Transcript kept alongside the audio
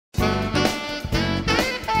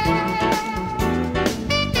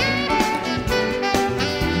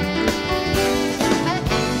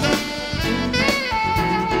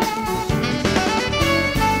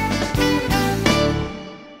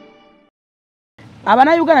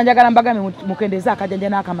abana Uganda njagala mbagambe mukendeza akajanja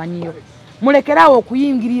n'akamanyiyo mulekerawo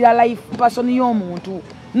okuyingirira life person y'omuntu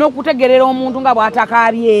n'okutegerera omuntu nga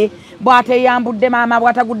bw'atakaabye bw'ateyambudde maama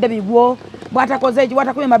bw'atagudde bigwo bw'atakoze eki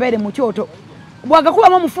bw'atakuba mabeere mu kyoto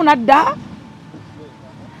bw'agakubamu omufuna dda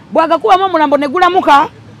bw'agakubamu omulambo ne gulamuka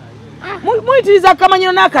muyitiriza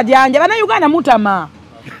akamanyiro n'akajanja bana Uganda mutama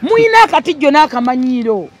muyina akatijjo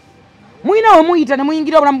n'akamanyiro muyina we muyita ne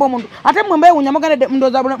muyingira obulamu bw'omuntu ate mmwe mbeewunya mugende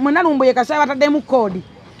ndoza mwena lumbuye kasaya bataddemu kodi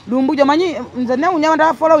lumbujo manyi nze newunya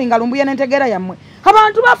abantu following lumbuye n'entegeera yammwe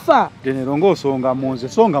abantu bafa genero ng'osonga munze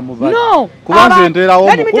songa muvali no kubanze nterawo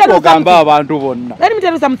okugamba abantu bonna let me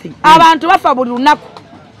tell you something abantu bafa buli lunaku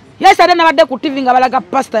yesterday nabadde ku TV nga balaga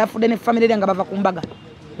pastor yafudde ne family nga bava ku mbaga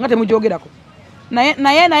nga temujoogerako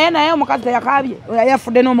naye omukazi teyakaabye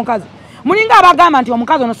yafudde n'omukazi mulinga abagamba nti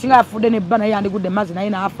omukazi ono singa yafudde ne bba naye yandigudde mazzi naye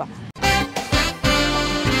naafa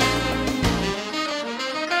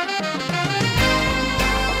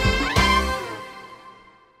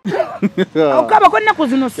okaba konna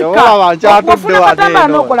kuzino sika wafuna katamba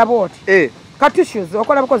n'okola bwoti katissues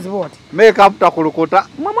okola bukozi bwoti make up takulukuta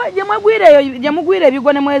gye mugwire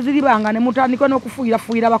ebigo ne mweziribanga ne mutandika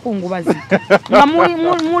n'okufuuyirafuuyira abakungubazi nga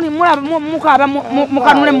mukaaba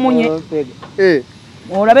mukanule mmunye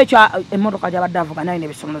olabe ekyo emmotoka gy'abadde avuga nayo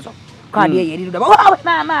n'ebisomozo kaadi eyo erirudde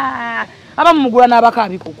maama abamu mugula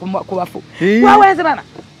n'abakaabi ku bafu wawenze bana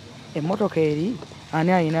emmotoka eri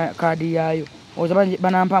ani ayina kaadi yaayo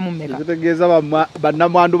banampamu mmeka kitegeeza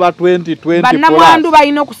bannamwandu ba 2020 bannamwandu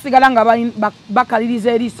balina okusigala nga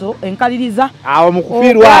bakaliriza eriso enkaliriza awo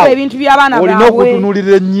mukufiirwa ebintu by'abaana baabwe olina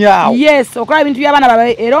okutunulira ennyawo yes okulaba ebintu by'abaana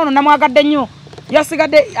baabwe era ono namwagadde nnyo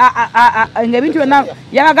yasigadde ng'ebintu byonna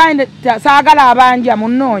yabagambye saagala abanja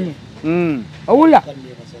munnoonye owulira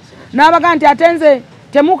n'abagamba nti ate nze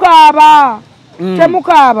temukaaba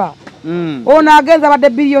ono agenza abadde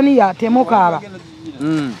biliyoniya temukaaba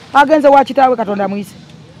agenze wa kitaawe Katonda muyise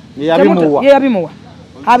yabimuwa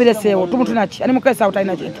abireseewo tumutunaki ali mukesa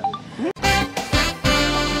utalina kintu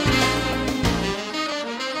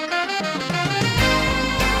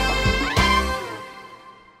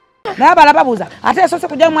naye balababuuza ate yasoose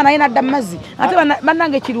kujja mwana naye nadda mu mazzi ate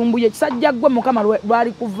bannange kirumbuye kisajja ggwe mukama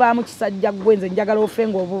lwali kuvaamu kisajja ggwe nze njagala ofe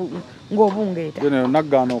ng'obungeeta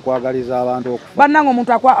naggaana okwagaliza abantu okufa bannange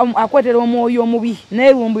omuntu akwetera omwoyo omubi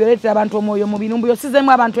naye lumbuye oleetera abantu omwoyo omubi lumbuye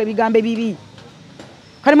osizeemu abantu ebigambo ebibi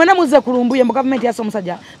kale mwena muzze ku lumbuye mbu gavumenti yasse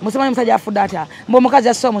omusajja musimanyi omusajja afudde atya mbu omukazi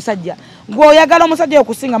yasse omusajja gwe oyagala omusajja oyo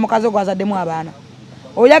okusinga mukazi ogwo azaddemu abaana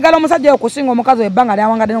oyagala omusajja oyo okusinga omukazi ebbanga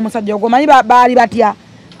lyawangadde n'omusajja ogwo omanyi baali batya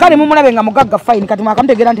kale mumulabe nga mugagga fine kati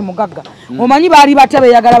mwakamutegeera nti mugagga omanyi baali batya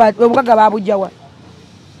beyagala obugagga babujjawa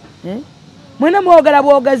mwena mwogera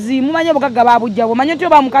bwogezi mumanyi obugagga babujjawa omanyi nti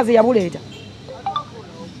oba mukazi yabuleeta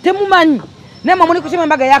temumanyi nemwe muli kusima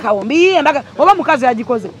embaga yakawombi embaga oba mukazi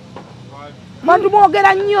yagikoze bantu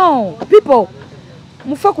mwogera nnyo people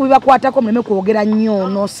mufe ku bibakwatako muleme kwogera nnyo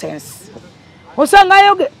no sense osanga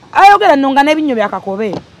ayogera nnonga n'ebinnyo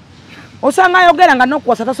byakakobe osanga ayogera nga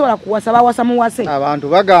n'okuwasa tasobola kuwasa bawasa muwase abantu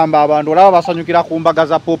bagamba abantu olaba basanyukira ku mbaga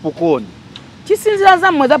za popcorn kisinzira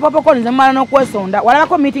zammwe za popcorn zemala n'okwesonda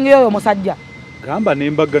walabako meeting yoyo omusajja gamba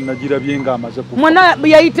n'embaga nagirabye nga amaze kufa mwena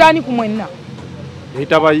yayitaani ku mwenna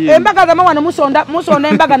embaga zama wano musonda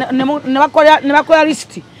embaga ne bakola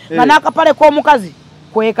lisiti nga n'akapale k'omukazi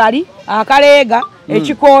kwekali akaleega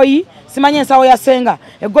ekikooyi simanyi ensawo yasenga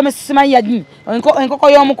eggomesi simanyi yadini enkoko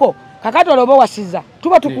y'omuko kakati olwoba owasizza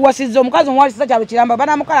tuba tukuwasizza omukazi omuwasizza kyalo kiramba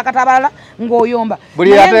banamukala katabalala ng'oyomba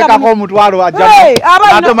buli yateekako omutwalo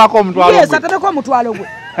atemako omutwalo yes atemeko omutwalo gwe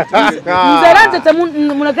nze era nze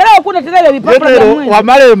mulekerawo okunetera ebyo ebipapula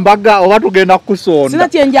wamala embaga oba tugenda kukusonda sina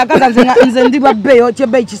kyenjagaza nze ndi bwa bbeeyo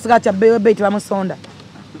kyebbeeyi kisiga kya bbeeyo bbeeyi tebamusonda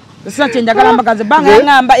sina kyenjagala mbaga nze bbanga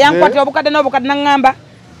yaŋŋamba yankwatira obukadde n'obukadde naŋŋamba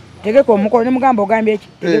tegeka omukolo ne mugamba ogambye eki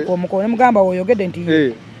tegeka omukolo ne mugamba oyogedde nti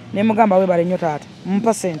ne mugamba webale nnyo taata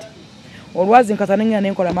mumpa sente olwazi nkasa nengina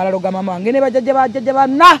nenkola malalo ga mama wange ne bajjajja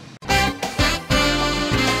banna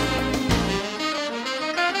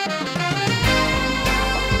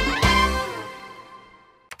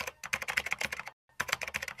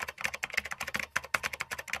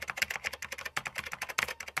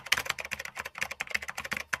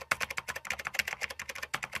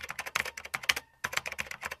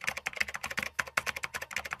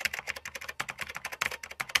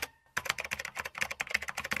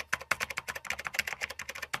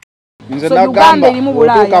nze Uganda erimu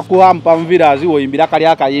Bulaya otuuka ku Ampamvirazi woyimbira kali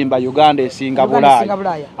akayimba Uganda esinga Bulaya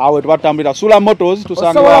awe tubatambulira Sula Motors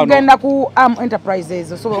tusanga wano ogenda ku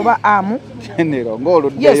Enterprises oba General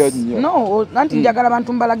ng'oluddeyo nnyo no nanti njagala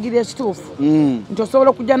abantu mbalagire ekituufu nti osobola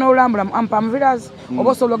okujja n'olambula mu Ampamvirazi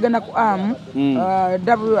oba osobola ogenda ku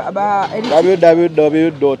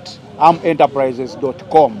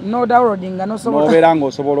www.amenterprises.com no downloading nobeera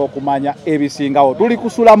ng'osobola okumanya ebisingawo tuli ku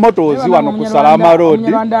Sula Motors wano ku Salama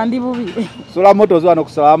Road Sula Motors wano ku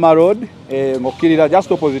Salama Road ng'okkirira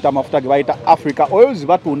just opposite amafuta ge bayita Africa Oils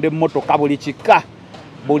batunda emmotoka buli kika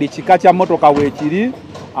kya mmotoka weekiri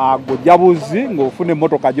gojja buzi ng'ofuna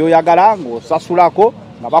emmotoka gy'oyagala ng'osasulako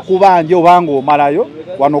nga bakubanja oba ng'omalayo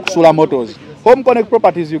wano ku Sula Motors Home Connect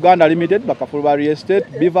Properties Uganda Limited Bakafulu Real Estate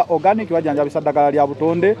Beaver Organic bajjanjabisa ddagala lya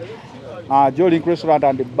butonde Jolink Restaurant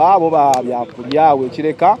and Bar boba byakulyawe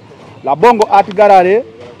kireka La Bongo Art Gallery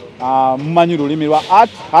mumanyi lulimi lwa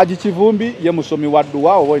art Haji Kivumbi ye musomi wa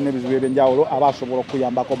dduwa oba olina ebizibu ebyenjawulo abasobola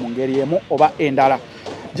okuyambako mu ngeri emu oba endala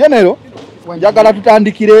General njagala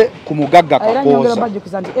tutandikire ku Mugagga Kakooza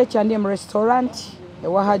H&M Restaurant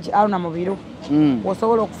ewa Haji Aruna Mubiru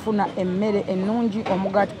osobola okufuna emmere ennungi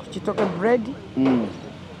omugaati ku kitoke bread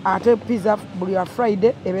ate pizza buli ya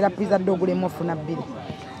Friday ebeera pizza dogulemu ofuna 2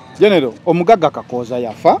 General Omugagga Kakooza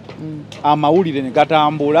yafa amawulire ne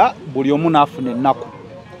gatambula buli omu n'afuna ennaku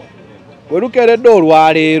werukeredde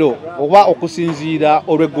olwaleero oba okusinziira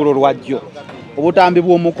olw'eggolo lwajjo obutambi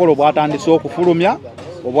bw'omukolo bwatandise okufulumya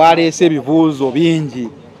obwaleese ebibuuzo bingi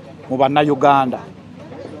mu bannayuganda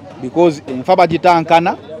because enfa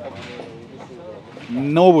bagitankana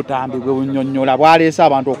n'obutambi bwe bunnyonnyola bwaleese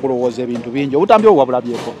abantu okulowooza ebintu bingi obutambi obwo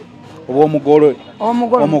bwabulabyeko oba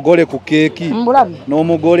omugole ku keeki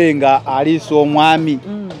n'omugole nga aliisa omwami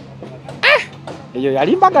eyo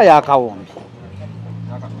yali mbaga yakawombi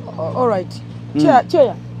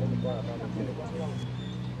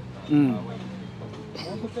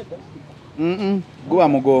guba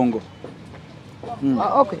mugongo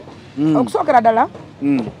okusookera ddala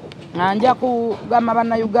nja kugamba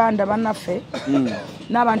bannayuganda bannaffe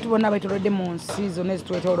n'abantu bonna betolodde mu nsi zonna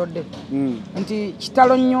ezitwetoolodde nti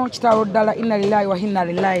kitalo nnyo kitalo ddala inna lillahi wa inna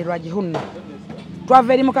ilaihi raji'un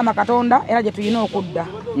twava eri Mukama Katonda era gye tulina okudda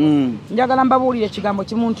njagala mbabuulire ekigambo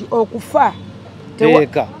kimu nti okufa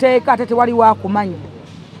teeka ate tewali waakumanya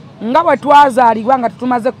nga bwe twazaalibwa nga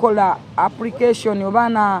tutumaze kukola application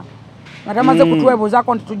obaana nga tamaze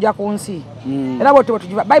kutwebuuzaako nti tujja ku nsi era bwe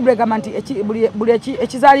tugiva Bible egamba nti buli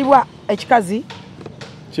ekizaalibwa ekikazi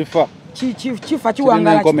kifa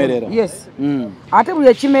kiwangala yes ate buli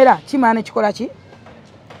ekimera kimala ne kikola ki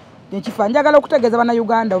nekifa njagala okutegeeza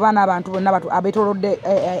bannayuganda oba n'abantu bonna abeetolodde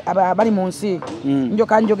abali mu nsi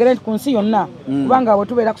njoka njogere ku nsi yonna kubanga bwe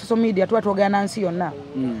tubeera ku social media tuba twogera na nsi yonna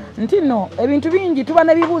nti nno ebintu bingi tuba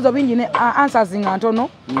n'ebibuuzo bingi ne answers nga ntono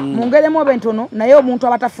mu ngeri emu oba entono naye omuntu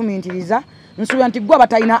aba tafumintiriza nsuubira nti gwe aba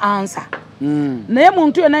talina ansa naye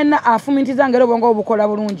muntu yonna alina afumintiriza ngeri obwongo obukola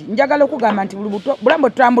bulungi njagala okugamba nti bulamu bwe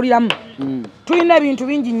tutambuliramu tulina ebintu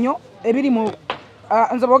bingi nnyo ebiri mu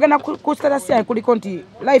nze bwogenda ku status yange kuliko nti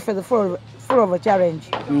life is full of a challenge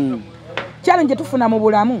challenge tufuna mu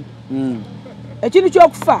bulamu ekintu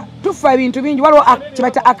ky'okufa tufa ebintu bingi waliwo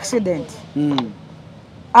kibaita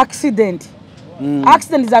accident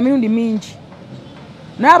za mirundi mingi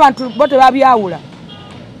naye abantu bo tebabyawula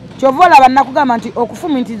kyova olaba nakugamba nti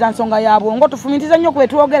okufumintiriza nsonga ya bwongo tufumintiriza nnyo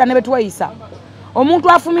kubetwogera ne betweyisa omuntu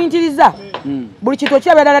afumintiriza buli kintu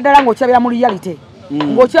okirabeera ddala ng'okirabira mu reality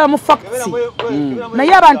ng'okiraba mu facts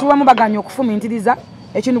naye abantu bamu baganya okufumintiriza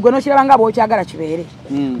ekintu gwe n'okiraba nga bw'okyagala kibeere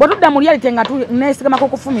bwe tudda mu reality nga neesigamako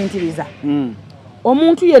okufumintiriza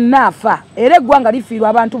omuntu yenna afa era eggwanga lifiirwa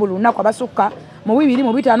abantu buli lunaku abasukka mu 2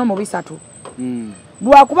 mu 5 mu 3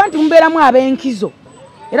 lwakuba nti mubeeramu ab'enkizo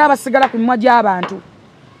era abasigala ku mimwa gy'abantu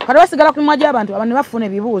kati basigala ku mimwa gy'abantu abantu ne bafuna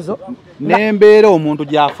ebibuuzo n'embeera omuntu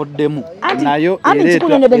gy'afuddemu nayo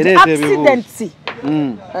ereeta ebibuuzo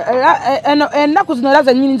ennaku zino era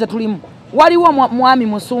zennyini ze tulimu waliwo mwami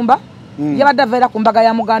Musumba yabadde aveera ku mbaga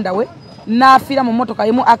ya muganda we n'afiira mu mmotoka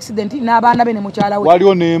yemu accident n'abaana be ne mukyala we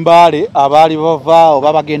waliwo n'embaale abaali bava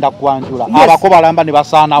oba bagenda kwanjula abako balamba ne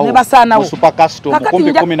basaanawo super custom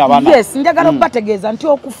 14 yes njagala okubategeeza nti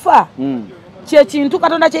okufa kyekintu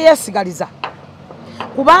Katonda kye yeesigaliza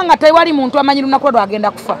kubanga tewali muntu amanyi lunaku lwe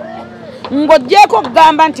agenda kufa ng'oggyeko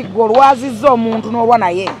okugamba nti gwe olwazizza omuntu n'olwa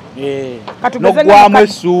naye n'oggwamu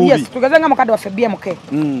essuubi tugeze nga mukadde waffe BMK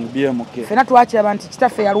ffenna twakiraba nti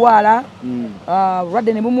kitaffe yalwala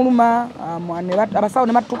obulwadde ne bumuluma abasawo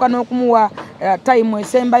ne batuuka n'okumuwa tayimu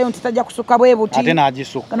esembayo nti tajja kusukka bwe buti ate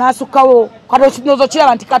n'asukkawo kati okinoza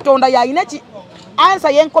okiraba nti Katonda yalina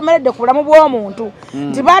answer yenkomeredde ku bulamu bw'omuntu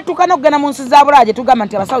nti baatukana okugenda mu nsi za Bulaya gye tugamba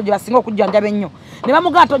nti abasawo gye basinga okujjanjaba ennyo ne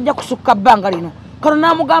bamugamba tojja kusukka bbanga lino kano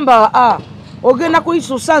n'amugamba ogenda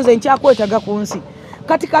kuyisusa nze nkyakwetaga ku nsi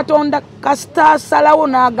kati Katonda kasita asalawo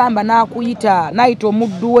n'agamba n'akuyita n'ayita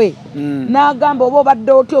omuddu we n'agamba oba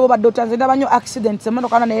obadde otya oba obadde otya nze ndaba nnyo accidents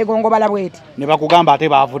emmotoka na neegongobala bweti ne bakugamba ate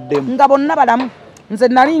baavuddemu nga bonna balamu nze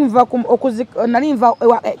nalinva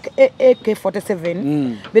AK47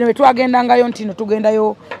 bino bwe twagendangayo ntino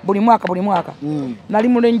tugendayo buli mwaka nali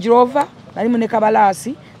mu Range Rover nali mu ne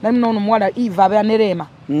Kabalaasi nali muno omuwala Eva abeera ne Rema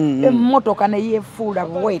emmotoka ne yeefuula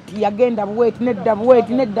bweti yagenda bweti nedda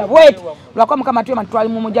bweti lwakwa Mukama tuyoma twali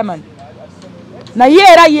mu Mujamani naye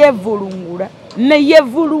era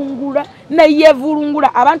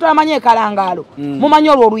yeevulungula abantu abamanyi ekalangaalo mumanyi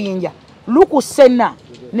olwo oluyinja lukusena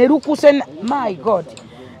ne lukusena my God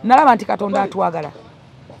nalaba nti Katonda atwagala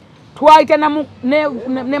twayita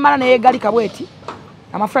ne mala neyegalika bweti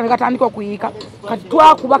amafuta ne gatandika okuyiika kati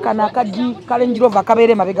twakuba kana akaji Range Rover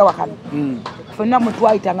kabeere mabega wakano ffenna mwe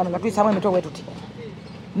twayitanga nga tuyisamu emitwe bwe tuti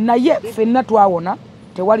naye ffenna twawona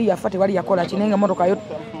tewali yafa tewali yakola kinenge motoka yo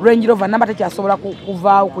Range Rover namba tekyasobola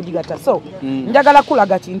kuvaawo kugigatta so njagala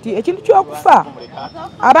kulaga kinti ekintu kyokufa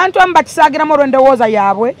abantu amu bakisaagiramu olw'endowooza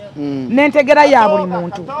yaabwe n'entegera ya buli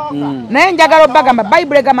muntu naye njagala obbagamba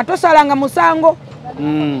Bayibuli egamba tosalanga musango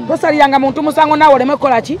tosaliranga muntu musango naawe oleme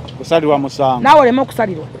kukola ki kusalirwa musango naawe oleme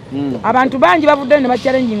okusalirwa abantu bangi bavudde ne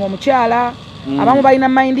bakyalenjinga omukyala abamu balina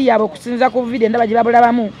mayindi yaabwe okusinza ku video ndaba gye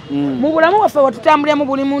babulabamu mu bulamu bwaffe bwetutambuliramu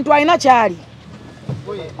buli muntu alina kyali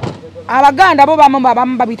Abaganda bo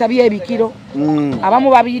abamu babiyita byebikiro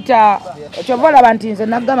abamu babiyita kyova olaba nti nze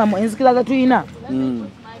nagamba mu enzikiza ze tuyina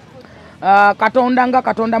Katonda nga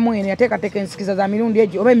Katonda mwene yateekateeka enzikiza za mirundi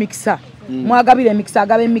egyo oba emikisa mwagabira emikisa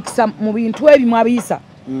agaba emikisa mu bintu ebimu abiyisa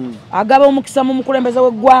agaba omukisa mu mukulembeze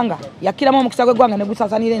w'eggwanga yakiramu omukisa gw'eggwanga ne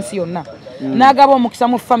gusasanira ensi yonna n'agaba omukisa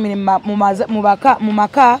mu family mu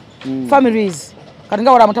maka families kati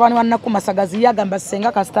nga wala mutabani wa Nakumasagazi yagamba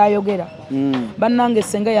senga kasita ayogera bannange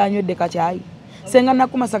senga yanywedde kacyayi senga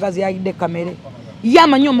Nakumasagazi yayidde kamere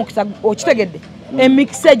yamanyi omukisa okitegedde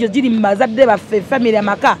emikisa egyo giri mu bazadde baffe family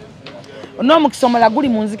amaka n'omukisa omulala guli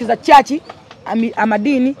mu nzikiza kyaki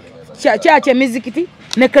amadiini kyaki emizikiti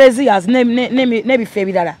ne ecclesias n'ebifo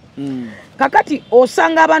ebirala kakati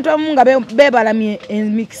osanga abantu abamu nga beebalamye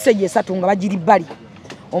emikisa egyo esatu nga bagiri bbali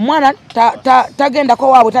omwana tagendako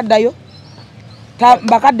waabwe taddayo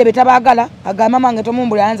bakadde betabaagala agamba mamange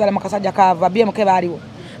tomumbule ayanzala makasajja kava byemuke baaliwo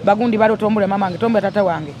bagundi bali otombule mamange tombule tata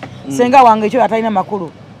wange senga wange ekyo atalina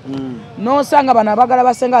makulu n'osanga bano abagala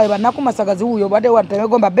basenga we Bannakumasagazi wuuyo badde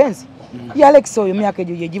watemegomba benzi ya Alex oyo myaka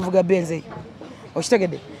egyo yegivuga benzi eyo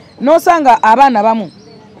okitegedde n'osanga abaana bamu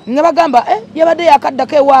nga bagamba yabadde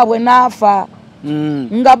yakaddako ewaabwe n'afa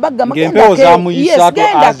nga bagamba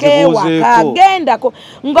gendako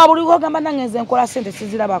nga buli wogamba nangenze nkola sente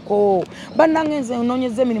sizirabako bannangenze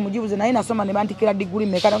nonyeze emirimu gibuze naye nasoma ne bantikira diguli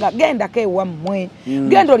meka gendako ewammwe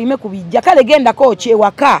genda olime kubijja kale gendako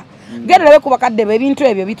kyewaka genda labe ku bakadde be ebintu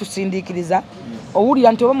ebyo bitusindiikiriza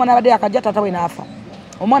owulira nti oba omwana abadde yakajja tata we n'afa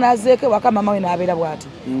omwana azzeeko ewaka mama we n'abeera bw'ati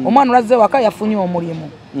omwana olazze ewaka yafunye omulimu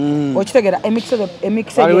okitegera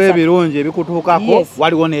emikisa waliwo ebirungi ebikutuukako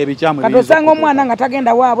waliwo n'ebikyamu kati osanga omwana nga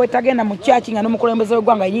tagenda waabwe tagenda mu kyaki nga n'omukulembeze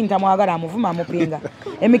w'eggwanga yenyini tamwagala amuvuma amupinga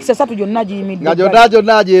emikisa esatu gyonna giyimidde nga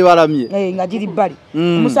gyonna gyebalamye nga giri bbali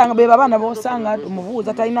omusanga be babaana b'osanga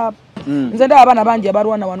omubuuza talina nze ndaba abaana bangi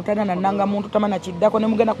abalwana wano talina nannanga muntu tamana kiddako ne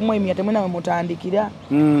mugenda kumwemya temwena we mutandikira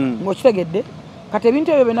ng'okitegedde kati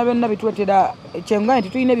ebintu ebyo byonna bituletera kyenga nti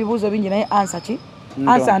tulina ebibuuzo bingi naye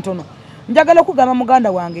ansa ntono njagala okugamba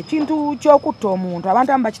muganda wange kintu ky'okutta omuntu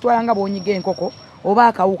abantu abamu bakitwala nga bwonyiga enkoko oba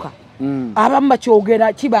akawuka abamu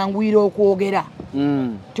bakyogera kibanguyira okwogera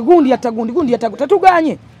tigundi yatta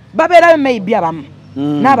tetuganye babeerayo maybe abamu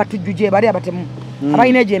n'abatujju gye bali abatemu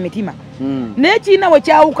abalina egyo emitima naye kiina bwe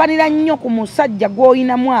kyawukanira nnyo ku musajja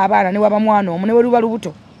gw'olinamu abaana ne waba mwana omu ne we luba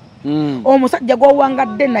lubuto omusajja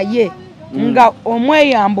gw'owangadde naye nga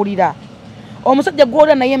omweyambulira omusajja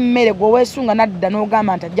gw'olya naye emmere gweweesunga nadda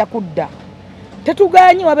n'ogamba nti ajja kudda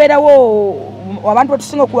tetuganye wabeerawo abantu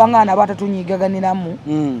betusinga okuwaŋŋaana batatunyigaganiramu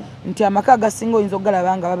nti amaka agasinga oyinza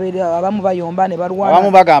okugalaba nga abamu bayomba ne balwana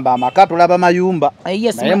abamu bagamba amaka tulaba mayumba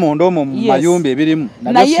naye munda omwo mu mayumba ebirimu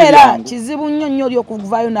naye era kizibu nnyo nnyo oli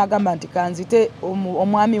okuvaayo n'agamba nti kanzite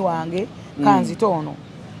omwami wange kanzite ono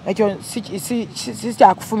ekyo si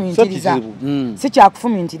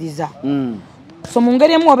kyakufumiitiriza so mu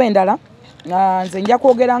ngeri emu oba endala nze nja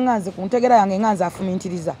kwogera nga nze ku ntegera yange nga nze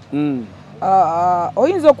afumiitiriza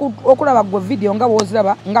oyinza okulaba gwe video nga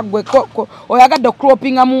bw'oziraba nga gwe oyagadde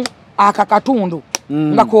okucropingamu akakatundu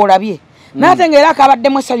nga koolabye nate ngera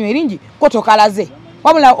akabaddemu essanyu eringi ko tokalaze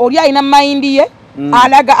wabula oli alina mayindi ye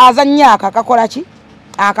alaga azannya akakola ki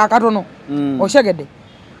akakatono oshegedde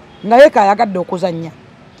nga yeka yagadde okuzannya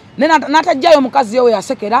natajjayo omukazi we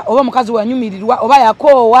yasekera oba omukazi we yanyumirirwa oba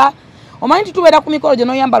yakoowa omanyi tutubeera ku mikolo gye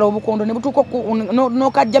noyambala obukondo ne butuuka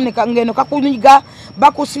nokajja ngeno kakunyiga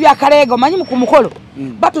bakusibya akaleega omanyi ku mukolo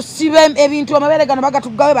batusiba ebintu amabere gano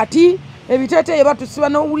bagatugawe bati ebiteeteeyo batusiba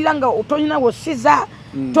n'owulira nga tolina wosiza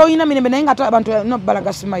tolina mirembe naye nga abantu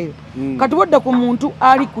nobalaga simayiro kati bodde ku muntu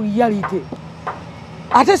ali ku reality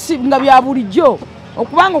ate si nga bya bulijjo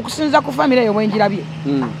okubanga okusinza ku famire eyo bwenjirabye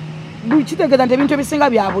kitegeeza nti ebintu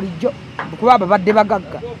ebisinga bya bulijjo kuba babadde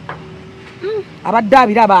bagagga abadde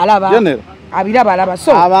abiraba alaba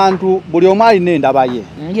so abantu buli omu alina endaba ye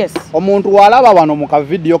yes omuntu walaba wano mu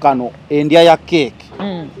kavidiyo kano endya ya keeki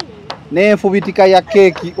n'enfubitika ya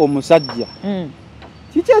keeki omusajja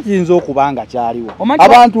kiki ekiyinza okuba nga kyaliwo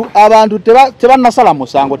abantu tebannasala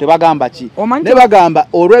musango tebagamba ki ne bagamba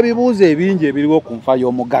olw'ebibuuzo ebingi ebiriwo ku nfa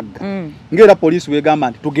y'omugagga ng'era poliisi wegamba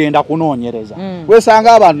nti tugenda kunoonyereza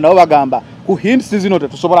wesanga abantu nabo bagamba ku hints zino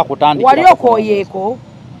tetusobola kutandikira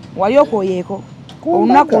wali okooyeeko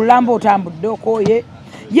olunaku lulamba otambudde okooye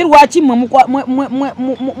ye lwaki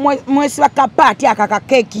mwesiba kapaati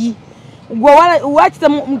akakakeeki gwe waki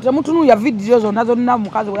temutunuulya vidiyo zonna zonna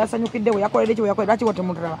mukazi weyasanyukidde weyakolera eki weyakolera lwaki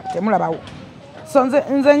temulabawo so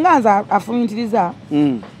nze nga afumitiriza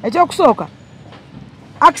ekyokusooka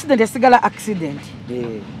accident esigala accident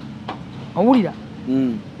owulira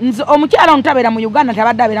nze omukyala ono tabeera mu Uganda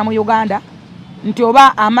tabadde abeera mu Uganda nti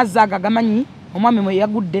oba amazzi ago agamanyi omwami mwe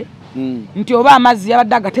yagudde nti oba amazzi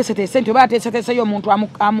yabadde agateeseteese nti oba ateeseteeseyo omuntu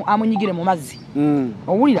amunyigire mu mazzi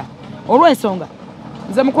owulira olw'ensonga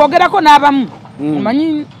nze mukwogerako n'abamu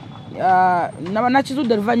omanyi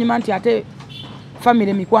nakizudde luvannyuma nti ate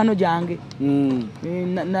famire mikwano gyange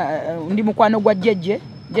ndi mukwano gwa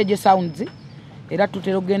jjejje sounds era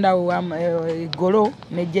tutera okugenda golo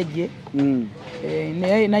ne jjejje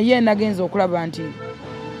naye nagenza okulaba nti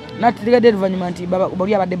nategedde luvannyuma nti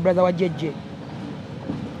bali abadde brother wa jjejje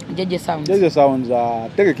sounds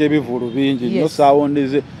tegeka ebivulu bingi nnyo sound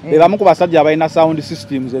ze ebamu ku basajja abalina sound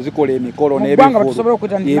systems ezikola emikolo n'ebivulu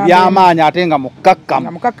ebyamaanyi ate nga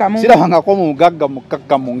mukkakkamu sirabangako mugagga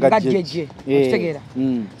mukkakkamu nga jjejje okitegeera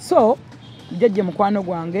so jjejje mukwano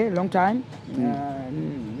gwange long time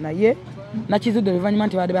naye nakizudde oluvannyuma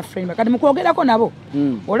nti badde bafriend kati mukwogerako nabo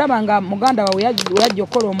olaba nga muganda wawe yajja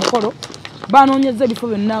okukola omukolo banoonyeza ebifo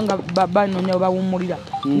byonna nga banoonya bawummulira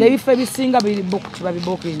ng'ebifo ebisinga biri booked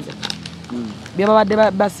babibuukinze bye babadde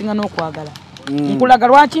basinga n'okwagala nkulaga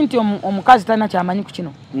lwaki nti omukazi talina kyamanyi ku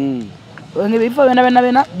kino ebifo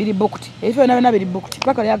byonna biri booked ebifo byonna biri booked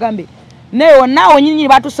paka lyagambye naye wonnaawe nyinyini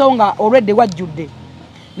batusewo nga olwedde wajjudde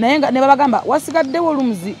naye ne babagamba wasigaddewo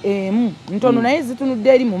olumuzi emu ntono naye zitunudde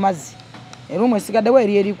eri mu mazzi erumu esigaddewo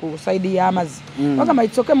eri ku sayidi y'amazzi bagamba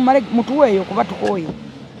kitsoke mutuweeyo kuba tukooye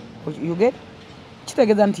yuge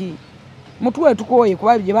kitegeeza nti mutuwe tukooye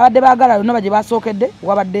kuba gye babadde baagala yonna bagye basookedde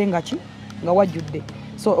wabadde nga ki nga wajjudde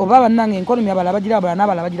so oba bannange enkonomi abalala bagira abalala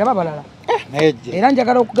n'abalala bagira babalala era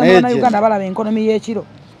njagala okugamba Uganda abalaba enkonomi y'ekiro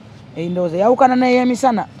endowooza yawukana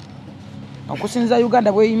n'ey'emisana okusinza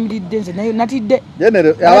Uganda bweyimiridde nze natidde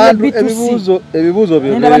ebibuuzo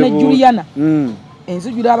byendaba ne Juliana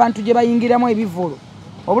enzijula abantu gye bayingiramu ebivulu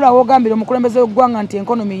obula wogambira omukulembeze w'eggwanga nti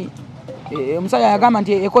enkonomi omusajja yagamba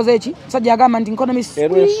nti ekoze eki omusajja yagamba nti enkonomi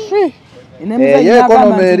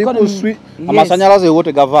ekonomi eri kuswi amasanyalaze wo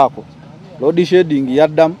tegavaako load shedding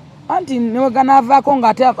yaddamu anti neweganavaako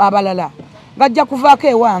ng'ate abalala gajja kuvaako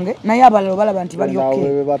ewange naye abalala obalaba nti balyoke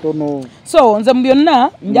so nze mu byonna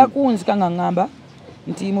nja kuwunzika nga ŋŋamba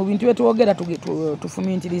nti mu bintu byetwogera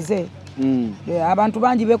tufumintirize abantu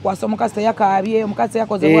bangi bekwasa omukazi teyakaabye omukazi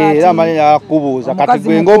teyakoze bwatiyakubuuza kati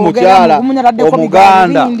gwe ng'omukyala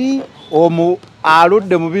omuganda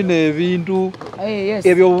aludde mu bino ebintu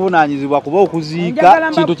ebyobuvunaanyizibwa kuba okuziika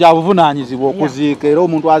kintu kya buvunaanyizibwa okuziika era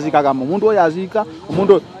omuntu aziika gamba omuntu oyo aziika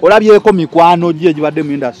omuntu olabyeko mikwano gye egibadde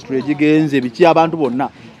mu industry egigenze biki abantu bonna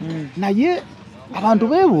naye abantu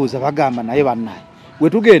beebuuza bagamba naye bannaye we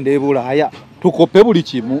tugenda e Bulaaya tukope buli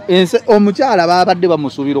kimu omukyala babadde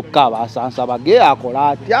bamusuubira okukaaba asansaba ge akola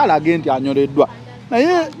atya alage nti anyoleddwa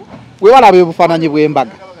naye we balaba obufaananyi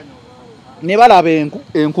bw'embaga ne balaba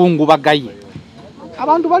enkungubagaye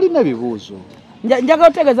abantu balina ebibuuzo njagala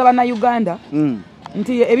otegeeza bannayuganda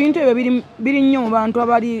nti ebintu ebyo biri nnyo mu bantu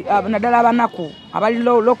abali naddala abanaku abali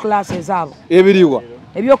low classes abo ebiriwa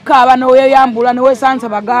ebyokaaba n'oweyambula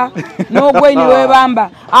n'owesansabaga n'ogweyini webamba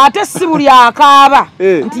ate si buli akaaba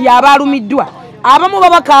nti yaba alumiddwa abamu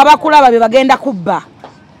babakaaba kulaba bye bagenda kubba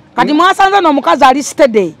kati mwasanze n'omukazi ali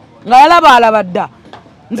steady nga yalaba alabadda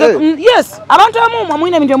nze yes abantu abamu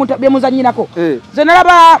mwine ebintu byemuzanyirako nze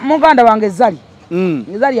nalaba muganda wange Zali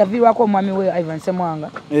Zali yaviirwako omwami we Ivan Semwanga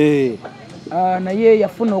naye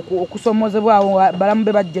yafuna okusomozebwawo balamu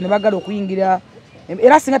be bajje ne bagala okuyingira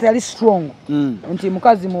era singa teyali strong nti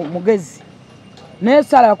mukazi mugezi naye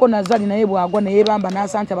salako na Zali naye bwagwa naye bamba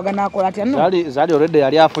n'asante bagana akola atya no Zali already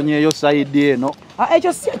yali afunyeyo side eno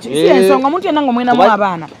ekyo si ensonga omuntu yenna ng'omwinamu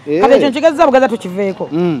abaana kati ekyo nkigezza bugeza tukiveeko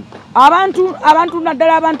abantu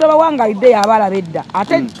naddala abantu abawangalidde abalaba edda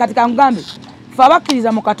ate kati kangambe fe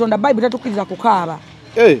abakkiriza mu Katonda Bayibuli tetukkiriza kukaaba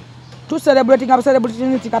tuselebrating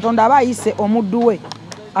abaselebrating Katonda aba ayise omuddu we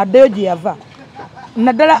addeyo gye yava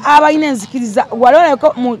naddala abalina enzikiriza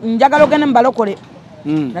waloleko njagala ogende mu balokole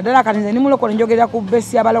naddala kati nze ndi mulokole njogerera ku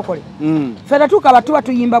besi y'abalokole fe tetukaaba tuba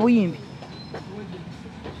tuyimba buyimbi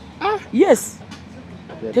yes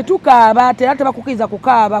tetukaaba tera tebakukkiriza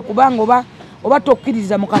kukaaba kubanga oba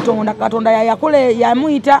tokkiriza mu Katonda Katonda yakole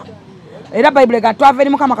yamuyita era Bayibuli gatwava eri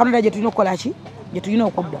Mukama Katonda gye tulina okukola ki gye tulina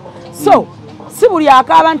okudda so si buli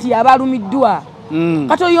akaaba nti yaba alumiddwa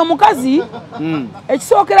kati oyo omukazi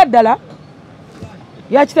ekisookera ddala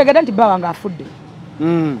yakitegedde nti baawa ng'afudde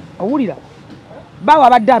owulira baawa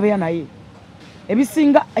abadde abeera naye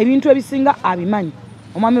ebintu ebisinga abimanyi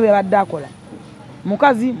omwami we yabadde akola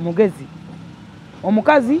mukazi mugezi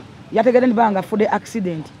omukazi yategedde nti baawa ng'afudde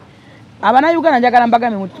accident Abannayuganda njagala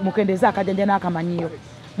mbagambe mukendeeza akajanja n'akamanyiiro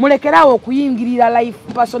mulekerawo okuyingirira life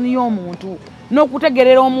person y'omuntu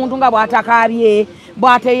n'okutegerera omuntu nga bw'atakaabye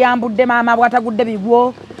bw'ateyambudde maama bw'atagudde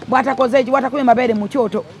bigwo bw'atakoze eki bw'atakubye mabeere mu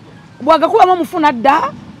kyoto bw'agakubamu omufuna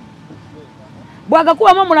dda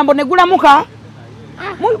bw'agakubamu omulambo ne gulamuka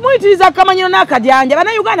muyitiriza akamanyiiro n'akajanja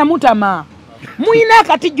Bannayuganda mutama muyina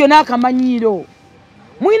akatijjo n'akamanyiiro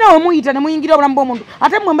muyina we muyita ne muyingira obulamu bw'omuntu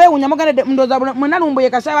ate mmwe mbeewunya mugende ndooza mwena lumbuye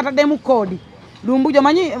kasaba bataddemu koodi lumbuye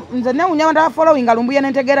omanyi nze neewunya abantu abafollowinga lumbuye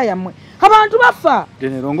n'entegeera yammwe abantu bafa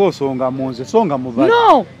generongo osonga munze songa muvali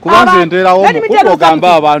no kubanze nterawo mukulu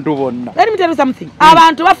ogamba abantu bonna let me tell you something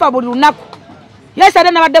abantu bafa buli lunaku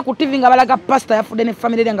yesade nabadde ku TV nga balaga pastor yafudde ne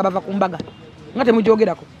family nga bava ku mbaga nga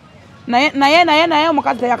temujoogerako naye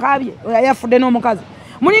omukazi teyakaabye yafudde n'omukazi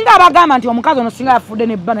mulinga abagamba nti omukazi ono singa yafudde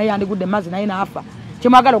nebba naye yandigudde mazzi naye naafa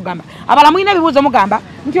kyemwagala okugamba abala mulina ebibuuzo mugamba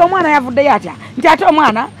nti omwana yavuddeyo atya nti ate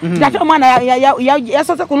omwana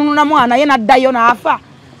yasoose kununula mwana ye n'addayo n'afa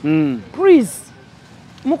please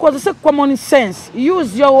mukozese common sense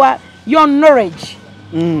use your knowledge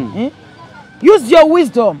use your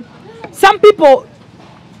wisdom some people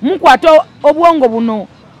mukwata obwongo buno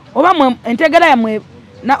oba mwe entegera yamwe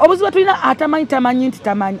na obuzibu tulina atamanyi nti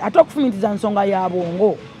tamanyi ate okufumitiza nsonga ya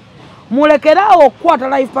bwongo mulekerawo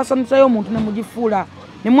okukwata life person y'omuntu ne mugifuula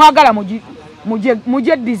ne mwagala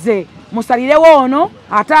mujeddize musalirewo ono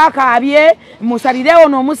ataakaabye musalirewo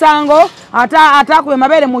ono omusango ataakube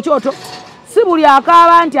mabeere mu kyoto si buli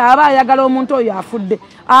akaaba nti aba ayagala omuntu oyo afudde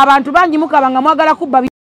abantu bangi mukaba nga mwagala kubba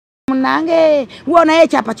munange wonayo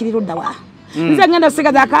ekyapa kiri luddawa nze ngenda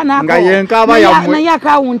sigaza akaana naye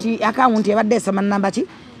akawunti ebadde esoma namba ki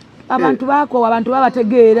abantu baakoowa abantu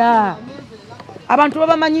babategeera abantu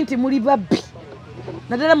babamanyi nti muli babbi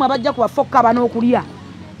naddala mwe abajja kubafokka n'okulya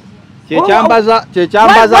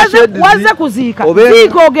waze kuziika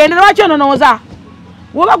ziika ogende lwaki ononooza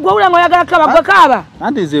woba gwe owulira ng'oyagala kaaba gwe kaaba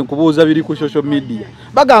anti nze nkubuuza biri ku social media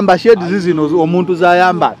bagamba shedi zino omuntu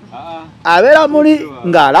zayambala abeera muli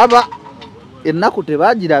ng'alaba ennaku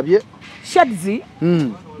tebagirabye shedi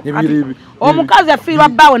omukazi afiirwa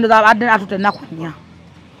bbaawe ndoza abadde atuta ennaku nnya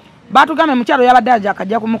batugambye mukyalo yabadde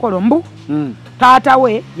akajja ku mukolo mbu taata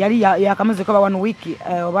we yali yakamuziko ba 1 week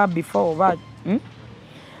oba before oba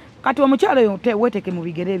kati omukyalo oyo weeteke mu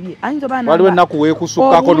bigere bye ayinza baana waliwo ennaku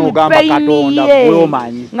weekusukkako n'ogamba Katonda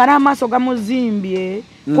gweomanyi nga n'amaaso gamuzimbye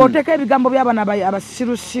kwoteka ebigambo by'abaana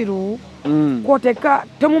abasirusiru kwoteka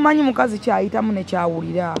temumanyi mukazi kyayitamu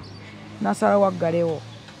nekyawulira nasalawo aggalewo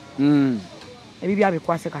ebibyo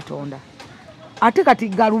abikwase Katonda ate kati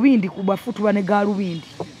galubindi kubafutuba ne galubindi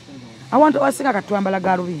abantu abasinga katwambala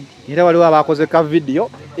galubindi era waliwo abakoze ka video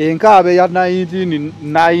enkaabe ya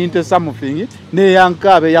 1990 something ne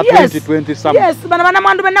yankaabe ya 2020 something yes bana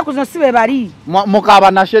Namwandu bennaku zino sibe bali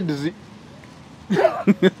mukaba na sheds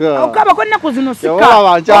okaba ko ennaku zino sika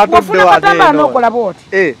ofuna katambala n'okola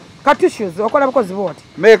booti katissues okola bukozi booti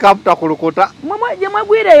make up takulukuta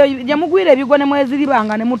gye mugwire ebigo ne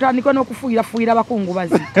mweziribanga ne mutandika n'okufuuyira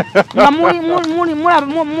bakungubazi nga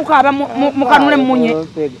mukaba mukanule mmunye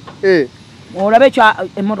olabe ekyo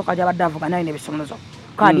emmotoka gy'abadde avuga nayo n'ebisomolozo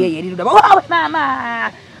kaadi eyo eriruda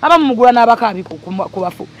maama abamu mugula n'abakaabi ku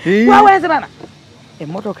bafu wawenze bana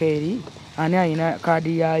emmotoka eri ani alina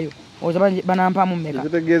kaadi yaayo ojabanji banampa mu meka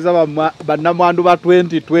kitegeeza bannamwandu ba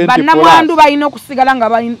 2020 bannamwandu balina okusigala nga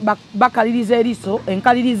bakaliriza eriso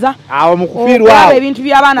enkaliriza awo mu kufiirwa awo ebintu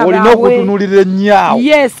by'abaana olina okutunulira ennyo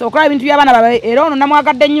yes okola ebintu by'abaana baabwe era ono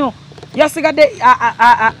namwagadde nnyo yasigadde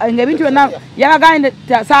ng'ebintu byonna yabagambye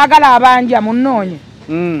saagala abanja munnoonye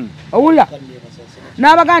owulira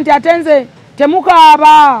n'abaga nti ate nze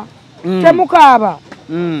temukaaba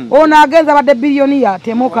ono agenza badde biliyoniya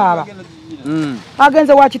temukaaba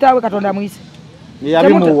agenze wa kitaawe Katonda muyise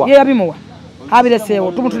yabimuwa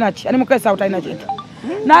abireseewo tumutunaki ani mukeesaawo talina kintu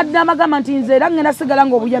n'amagamba nti nze era ngenda sigala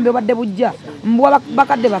ng'obuyambi obadde bujja mbuwa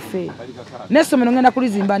bakadde baffe n'essomero ngenda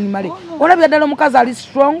kulizimba nimale olabye ddala omukazi ali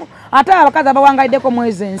strong ate abakazi abawangayiddeko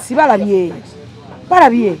mwezi ensi balabye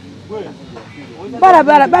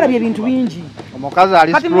ebintu bingi omukazi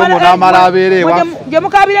ali strong n'amala abeere gye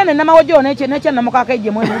mukabire nennamawojo n'ekyanamukaka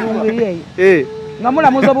ejje mwebulungirire nga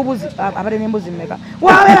mulamuza obubuzi abale n'embuzi mmeka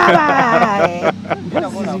waweraba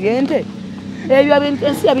ente ebyo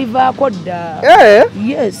ensi yabivaako dda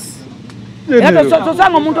yes era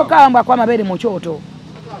tosanga omuntu okamba akwamabeere mu kyoto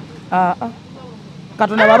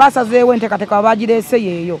Katonda baba asazeewo enteekateeka babagireese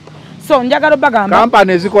yeeyo so njagala bagamba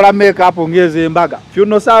kampani ezikola make-up ng'ez'embaga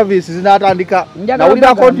funeral service zinatandika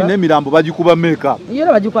nawuddako nti n'emirambo bagikuba make-up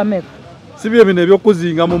era bagikuba make-up si bye bino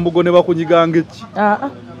ebyokuzinga mu mbugo ne bakunyiganga eki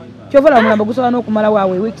kyovula omulambo gusobola n'okumala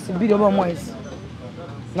waawe weeks 2 oba omwezi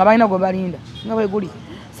nga balina gwe balinda nga bwe guli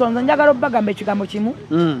so nze njagala bagamba ekigambo kimu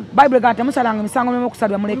bayibuli gamba temusalanga emisango myemu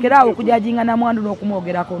okusalira mulekeraawo okujajinga namwandu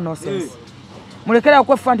n'okumwogerako nonsense mulekeraawo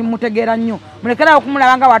okwefuba nti mumutegeera nnyo mulekeraawo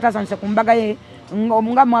okumulaba nga bw'ataasanyuse ku mbaga ye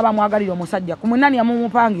nga mwaba mwagalira omusajja ku munani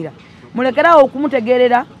yamumupangira mulekeraawo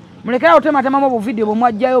okumutegeerera mulekeraawo otematemamu obuvidiyo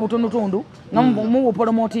bwemwajjayo obutundutundu nga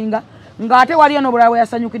mubupolomotinga ng'ate waliyo n'obulala bwe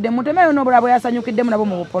yasanyukidde mutemeyo n'obulala bwe yasanyukiddemu nabo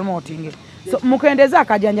mubupolomotinge so mukendeeze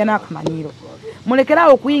akajanja n'akamanyiiro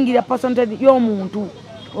mulekeraawo okuyingira percentage y'omuntu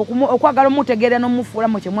okwagala omutegeera n'omufuula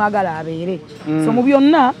mu kyemwagala abeere so mu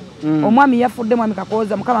byonna omwami yafudde mwami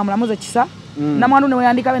Kakooza mukama amulamuze kisa namwandu ne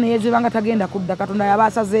weyandikabe neyeziba nga tagenda kudda Katonda yaba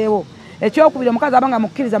asazeewo ekyokubiri omukazi abanga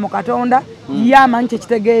mukkiriza mu Katonda ye amanyi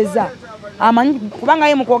kyekitegeeza amanyi kubanga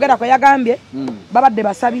ye mukwogera kwe yagambye babadde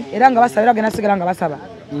basabi era nga basabira genda sigala nga basaba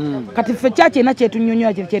kati ffe kyaki ena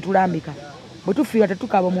kyetunyonyola kyetulambika bwe tufiira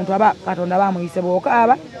tetukaaba omuntu aba Katonda bamuyise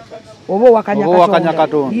bw'okaaba oba owakanya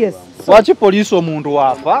Katonda yes lwaki poliisi omuntu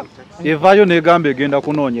waafa evaayo n'egamba egenda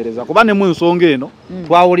kunoonyereza kuba ne mu nsonga eno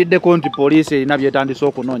twawuliddeko nti poliisi erina byetandise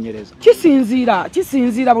okunoonyereza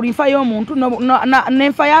kisinziira buli nfa y'omuntu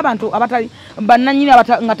n'enfa y'abantu abatali bannannyini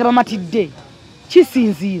nga tebamatidde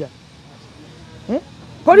kisinziira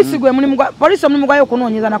poliisi omulimu gwayo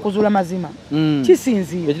okunoonyeza nakuzuula mazima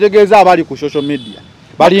kisinziira ekitegeeza abali ku social media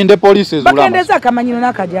balinde poliisi ezulamu bakendeeza akamanyiro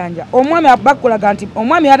n'akajanja omwami bakulaga nti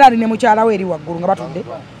omwami yali ali ne mukyala we eri waggulu nga batudde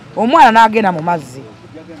omwana n'agenda mu mazzi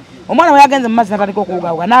omwana bwe yagenze mu mazzi natandika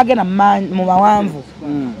okuwugawuga n'agenda mu mawanvu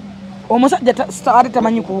omusajja ate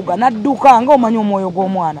tamanyi kuwuga n'adduka ng'omanyi omwoyo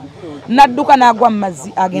gw'omwana n'adduka n'agwa mu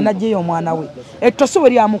mazzi agenda aggyeyo omwana we ettosi bwe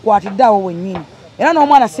lyamukwatidde awo wennyini era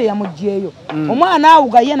n'omwana si yamuggyeyo omwana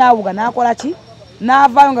n'awuga ye n'awuga n'akola ki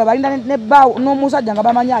n'avaayo nga balinda n'ebbaawo n'omusajja nga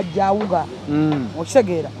bamanyi ajja awuga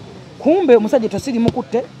okitegeera kumbe omusajja ettosi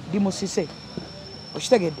limukutte limusise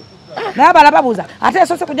okitegedde naye abala babuuza ate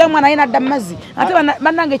yasoose kujja omwana ye n'adda mu mazzi ate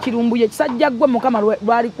bannange ekirumbuye kisajja ggwe mukama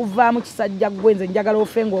lwali kuvaamu kisajja ggwe nze njagala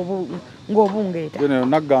ofe ng'obungeeta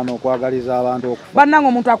naggaana okwagaliza abantu okufa bannange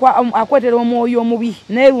omuntu akwetera omwoyo omubi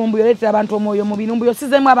n'erumbuyo oleetera abantu omwoyo omubi lumbuyo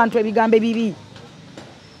sizeemu abantu ebigambo ebibi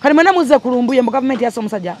kali mwena muzze ku lumbuye mbu gavumenti yasse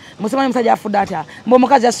omusajja musimanyi omusajja afudde atya mbu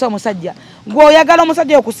omukazi yasse omusajja gwe oyagala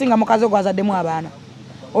omusajja oyo kusinga mukazi ogwo azaddemu abaana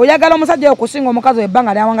oyagala omusajja oyo kusinga omukazi oyo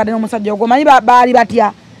ebbanga lyawangadde n'omusajja ogwo omanyi baali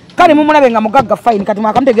batya kale mumulabe nga mugagga fine kati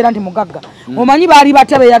mwakamutegeera nti mugagga omanyi baali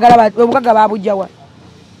batya beyagala obugagga babujjawa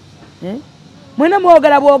mwena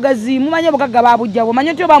mwogera bwogezi mumanyi obugagga babujjawa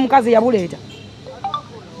omanyi nti oba mukazi yabuleeta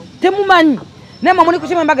temumanyi naye mwe muli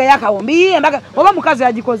kusima embaga eyakawombi embaga oba mukazi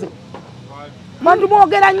yagikoze bantu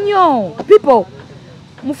mwogera nnyo people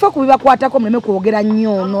mufe ku bibakwatako muleme kwogera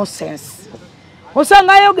nnyo no sense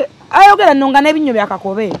osanga ayogera nno nga n'ebinnyo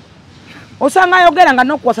byakakobe osanga ayogera nga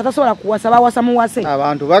n'okuwasa tasobola kuwasa bawasa muwase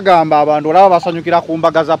abantu bagamba abantu olaba basanyukira ku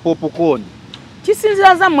mbaga za popcorn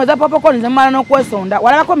kisinzira zammwe za popcorn zemumala n'okwesonda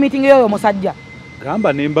walabako meeting yoyo musajja gamba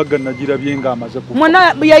n'embaga nagirabye nga amaze kufa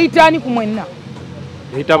mwena yayitaani ku mwenna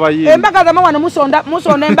embaga zamwe wano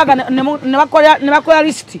musonda embaga ne bakola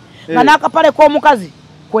lisiti nga n'akapale k'omukazi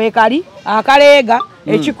kwekali akaleega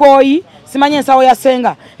ekikooyi simanyi ensawo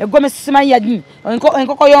yasenga eggomesi simanyi yajini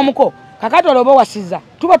enkoko y'omuko kakati olobo wasiza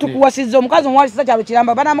tuba tukuwasiza omukazi omwalisiza kyalo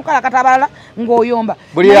kiramba bana mukala katabala ng'oyomba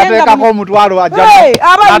buli yateekako omutwalo ajja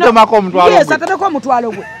natemako omutwalo yes atateko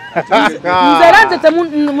omutwalo gwe nze era nze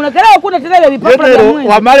munekerawo kunetera ebipapula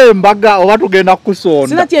wamala embaga oba tugenda kukusonda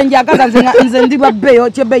sina kyenjagaza nze ndi bwa bbeeyo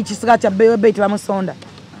kyebbeeyi kisiga kya bbeeyi webbeeyi tebamusonda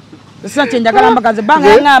sina kyenjagala mbagaze banga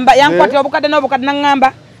yaŋŋamba yankwatira obukadde n'obukadde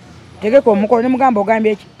naŋŋamba tegeka omukono ne mugamba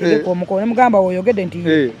ogambye eki tegeka omukono ne mugamba oyogedde nti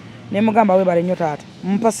ne mugamba webale nnyo taata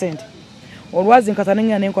mumpa ssente olwazi nkasa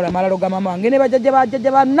nengina nenkola malalo ga mama wange ne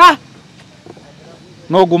bajjajja banna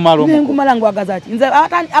n'ogumala nengumala ngwagaza ki nze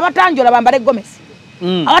abatanjola bambale gomesi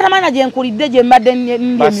abatamanya gye nkulidde gye mbadde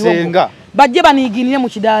basenga bajje baniiginire mu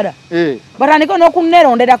kidaala batandike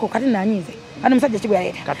n'okunneronderako kati nanyize ani musajja kibwe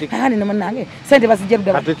yaleeta ani ne munnange sente bazijja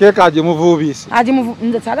ludda kati keeka agimuvuubise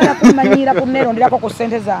nze saagala kumanyira kunneronderako ku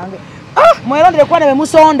sente zange mwerondere kuba ne be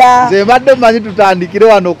musonda nze mbadde mmanyi tutandikire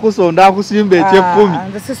wano okusonda akusimba eky'ekkumi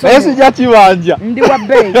naye sijja kibanja ndi wa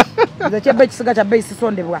bbeeyi nze ekyebbeeyi kisiga kya bbeeyi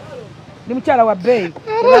sisondebwa ndi mukyala wa bbeeyi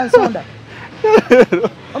ebansonda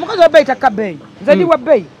omukazi wa bbeeyi takka bbeeyi nze ndi wa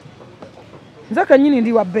bbeeyi nze kennyini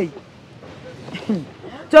ndi wa bbeeyi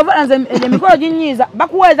kyova nze emikolo ginyiiza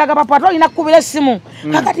bakuweeza agapapula tolina kkubira essimu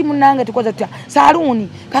kakati munnange tukoze tutya saluuni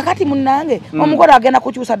kakati munnange omugole agenda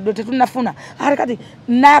kukyusa tetunafuna ate kati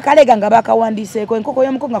n'akalega nga bakawandiiseeko enkoko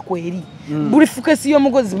y'omuko nga kweri buli fukesi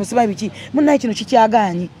y'omugozi musiba biki munnange kino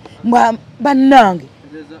kikyagaanyi bannange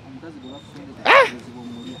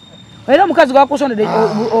era omukazi gwakusondedde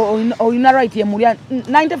olina right yemulya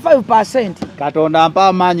 95%. Katonda ampa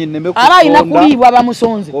amaanyi nneme kusonda aba alina kuliibwa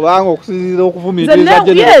bamusonze kubanga okusinziira okuvumiriza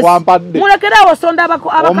gye kwampadde mulekerawo sonda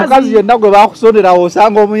abakazi omukazi yenna gwe bakusondera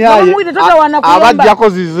osanga omuyaaye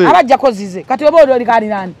abajjako zize kati oba oli kali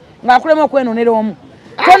nani ng'akulema okwenonera omu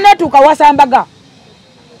tonneetuuka wasambaga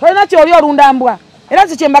tolina kyoli olunda mbwa era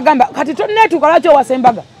si kyembagamba kati tonneetuuka lwaki owasa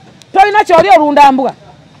embaga tolina kyoli olunda mbwa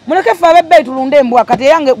muleke ffe abebbeeyi tulunde embwa kati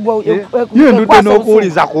eyange yendute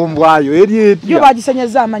n'okuwuliza ku mbwayo eri etya yo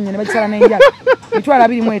bagisenyeza amannyo ne bagisala n'enjala mitwalo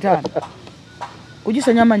 25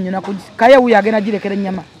 kugisenya amannyo kaye wuyo agenda girekera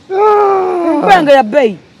ennyama embwa yange ya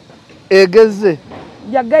bbeeyi egeze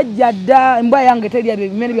yagejja dda embwa yange terya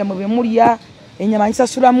bimene byammwe bye mulya ennyama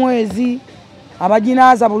nsasula mwezi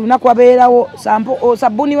abaginaaza buli lunaku abeerawo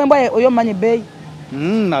sabbuuni w'embwa oyo mmanyi ebbeeyi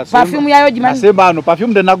perfume yayo jimanyi nasembano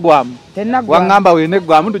perfume tenagwamu wangamba wene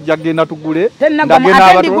gwamu tujja genda tugule tenagwamu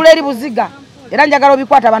ate ndigula eri buziga era njagala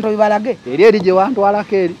obikwata abantu bibalage eri gye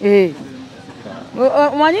wantwalako eri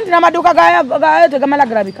omanyi nti n'amaduuka gayo tegamala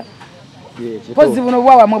galabika pozi buno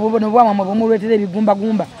bwawamwe bumuleetera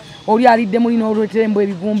ebigumbagumba oli alidde muli n'olwetera embwa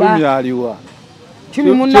ebigumba Cumi aliwa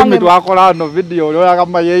Cumi twakola no video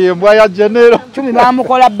olyoyagamba yeye embwa ya genero Cumi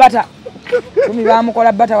bamukola bata Cumi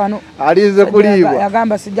bamukola bata wano alize kuliibwa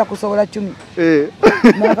yagamba sijja kusobola Cumi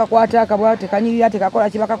nakakwata akabwa tekanyirira tekakola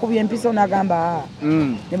kibakakubya empiso nagamba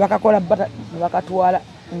ne bakakola bata ne bakatwala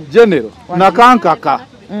genero nakankaka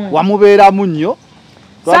wamubeeramu nnyo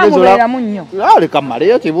samubeeramu nnyo leka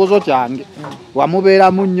mmaleyo kibuuzo kyange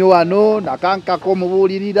wamubeeramu nnyo wano nakankaka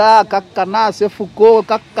omubuulirira kakkana sefuko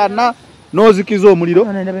kakkana nozikiza omuliro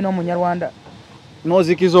nendebe n'omunyarwanda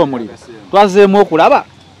nozikiza omuliro twazeemu okulaba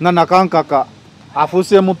nakankaka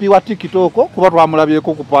afuuse mupi wa TikTok kuba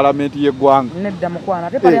twamulabyeko ku palamenti y'eggwanga nedda mukwana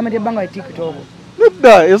ate palamenti y'ebbanga ya TikTok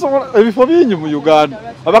nedda ebifo bingi mu Uganda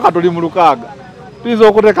abaka tuli mu lukaaga tuyinza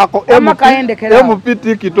okuteekako MP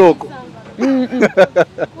TikTok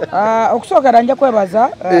okusookera nja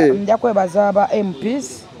kwebaza aba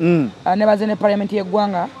MPs nebaze ne palamenti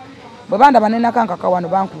y'eggwanga bwe bandaba ne nakankaka wano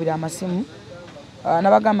bankubira amasimu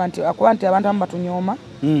nabagamba nti akuba nti abantu abamu batunyooma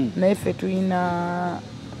naye ffe tulina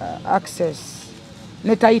access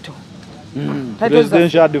ne title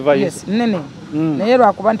presidential advice nene naye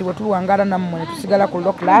lwakuba nti bwe tuluwangala nammwe ne tusigala ku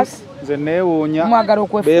low class nze neewuunya mwagala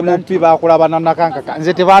okwefuula nti bakulaba na nakankaka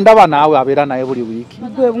nze tebandaba naawe abeera naye buli wiiki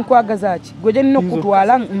gwe nkwagaza ki gwe gye nina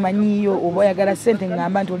okutwala mmanyiyo oba oyagala ssente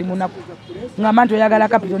ngamba nti oli munaku ngamba nti oyagala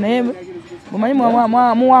kapito naye bumanyi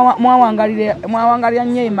mwawangalira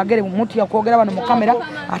nnyo emagere mutya kwogera bano mu kamera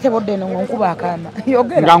ate bodde eno nkuba akaama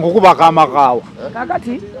yogera nga nkukuba akaama kaawa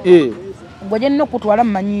kakati gwe gye nina okutwala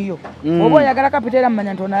mmanyiyo oba oyagala kapito era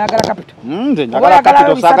mmanya nti onayagala kapito nze njagala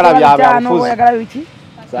kapito saagala byabufuzi oyagala biki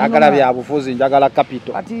saagala byabufuzi njagala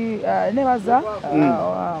kapito kati nebaza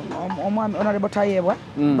omwami honorable Tayebwa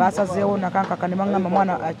basazeewo nakankaka ne baŋŋamba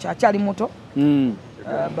mwana akyali muto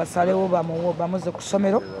basalewo bamuze ku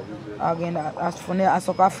ssomero agenda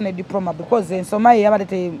asooka afune diploma because ensoma ye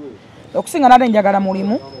yabadde okusinga nate njagala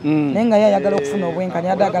mulimu naye nga ye ayagala okufuna obwenkanya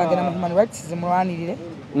yadde agala agenda mu human rights zimulwanirire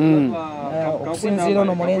okusinziira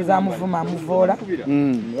ono mulenzi amuvuma amuvoola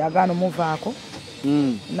yagaana omuvaako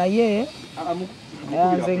naye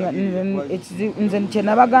nze kye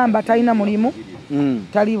nabagamba talina mulimu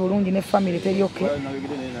tali bulungi ne family teryoke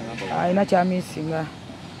alina kyamisinga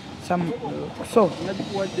so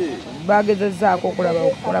bagezezzaako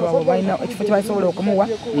okulaba balina ekifo kye basobola okumuwa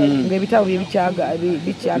ng'ebitabo bye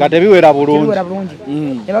nga tebiwera bulungi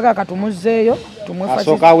ne bagaa katumuzzeeyo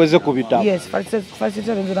asooka aweze ku bitabo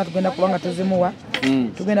fasitale zonna tugenda kuba nga tuzimuwa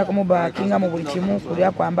tugenda kumubaakinga mu buli kimu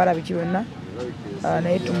kulya kwambala biki byonna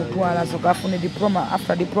naye tumutwala asooka afune diploma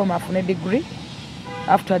after diploma afune degree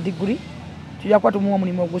after degree tujja kuba tumuwa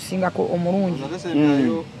omulimu ogusingako omulungi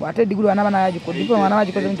ate degree diploma anaaba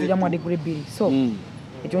gikoze tujja muwa degree 2 so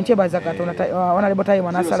ekyo nkyebaza Katonda Honorable Tayimu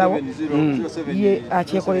anasalawo ye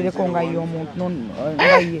akyekolereko nga ye omuntu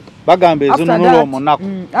nga ye bagamba ezo nunula omunaku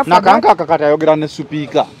nakanka kati ayogera ne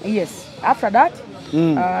supiika yes after that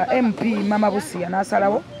MP Mama Busia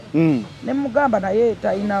anasalawo ne mugamba naye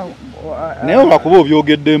talina naye olwakuba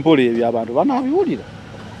obyogedde mpola ebyo abantu banaabiwulira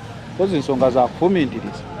kozi ensonga za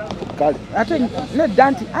kufumintiriza ate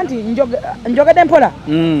nedda anti njogedde mpola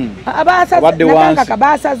nakanka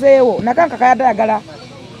basazeewo nakanka kayadayagala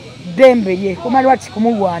dembe ye kumaliwa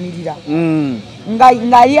kikumulwanirira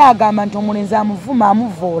nga ye agamba nti omulenzi amuvuma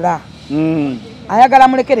amuvoola ayagala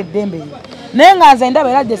mulekere dembe ye naye nga nze ndaba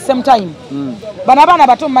era the same time bano abaana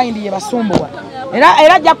bato mumayindi ye basumbuwa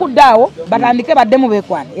era ajja kuddaawo batandike baddemu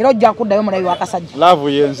beekwana era ojja kuddayo mulabi wakasajja laavu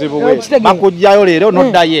yenzibuwe bakujjayo leero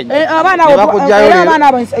noddayo abaana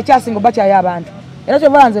abo ekyasinga bakyayo abantu era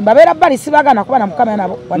kyovala nze mbabeera bbali sibagana kuba namukamera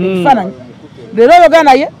nabo wadde ekifaananyi leero oyogera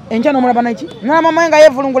naye enkya nomulaba naki namamaye nga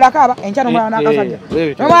yeevulungulako aba enkya nomulaba nakasajja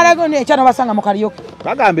nomwalagondi enkya nobasanga mu kaliyoke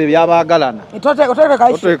bagamba ebyabaagalana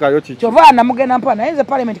oteekayo kyovala namugenda mpa naye nze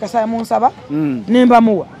parliament kasaya munsaba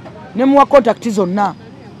nembamuwa nemuwa contact zonna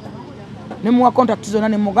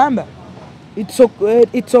nemugamba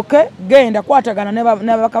it's okay genda kwatagana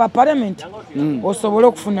n'ababaka ba parliament osobole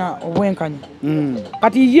okufuna obwenkanya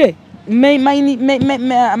kati ye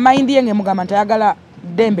mind ye ngemugamba nti ayagala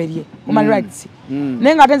dembe lye human rights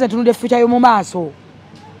naye nga ate nze tunudde future y'omu maaso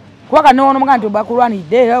kuba kati nowonomuga nti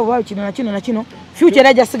bakulwanidde kino na kino future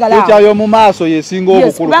era jasigala future y'omu maaso yesinga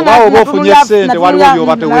obukulu kuba oba ofunye ssente waliwo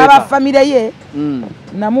byoba teweeta famire ye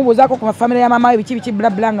namubuuzaako ku mafamire ya mama we biki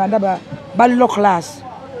blabla nga ndaba bali low class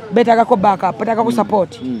betagako backup betagako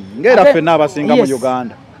support ngera ffenna abasinga mu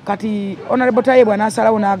Uganda kati Honorable Tayimu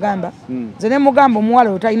anasalawo n'agamba nze ne mugamba omuwala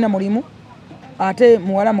oyo talina mulimu ate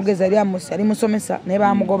muwala mugezi ali musomesa naye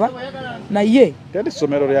bamugoba naye teri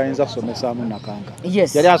ssomero lyayinza kusomesaamu nakanka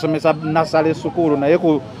yes yali asomesa nasale sukulu naye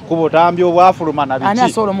ku butambi obwafuluma na biki ani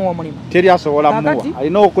asobola muwa omulimu teri asobola muwa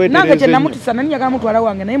alina okwetereza nange kyenamutisa nanjagala mutwala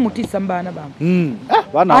wange naye mutisa mu baana bange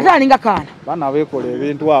ate alinga kaana baana beekola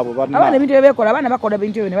ebintu abo abaana ebintu byebeekola abaana bakola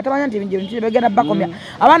ebintu ebyo ne batamanya nti ebintu begenda bakomya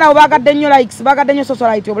abaana abo bagadde nnyo likes bagadde nnyo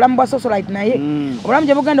socialite obulamu bwa socialite naye obulamu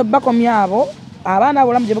gye bugenda bakomya abo abaana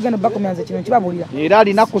abulamu gye bugenda bakomya nze kino kibabulira era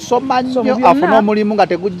alina kusoma nnyo afuna omulimu nga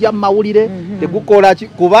tegujja mu mawulire tegukola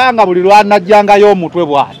kubanga buli lwanajjangayo omutwe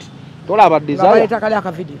bw'ati tolaba desire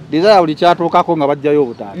buli kyatuukako nga bajjayo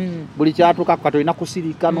obutabi buli kyatuukako kati olina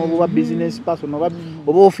kusirika n'obuba business person oba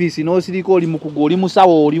ofiisi n'osirika oli mukugu oli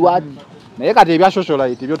musawo oli waki naye kati ebya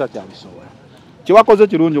socialite byo takyabisobola kiwakoze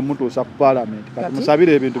kirungi omutuusa ku parliament kati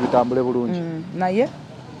musabire ebintu bitambule bulungi naye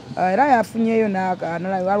era yafunyeyo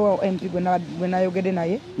waliwo MP gwe nayogedde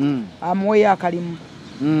naye amuweyo akalimu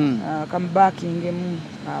kamubakingemu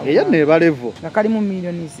eyo nebalevo nga kalimu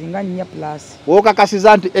millions nga 4 plus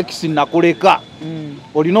wokakasiza nti X nakuleka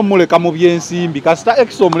olina omuleka mu byensimbi kasita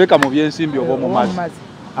X omuleka mu byensimbi oba omumazi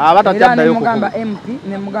abatakyaddayo nemugamba MP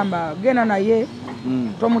nemugamba genda naye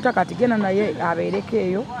tomuta kati genda naye abeereko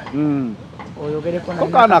eyo oyogereko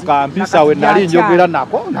kokana kampisa we nali njogera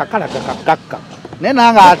nako nakalaga kakakka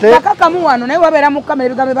nenanga ate kakakamu wano naye wabeera mu kamera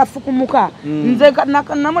ebigambo bafukumuka nze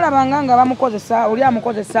namulabanga nga bamukozesa oli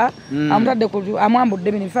amukozesa amutadde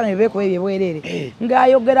amwambudde bino ebifaananyi beeko ebyo bwerere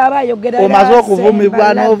ng'ayogera aba ayogera omaze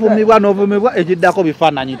okuvumibwa n'ovumibwa ekiddako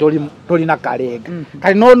bifaananyi tolina kaleega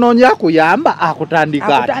kati noonoonya akuyamba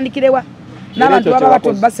akutandikirewa n'abantu baba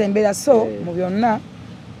bato basembera so mu byonna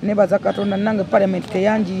nebaza Katonda nange parliament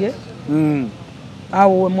teyanjiye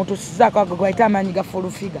awo mutusizaako gwaita amaanyi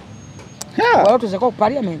gafulufiga waliwo tuzeko ku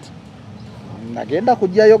parliament nagenda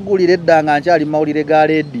kujjayo ggulira edda nga nkyali mawulire ga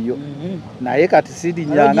rediyo naye kati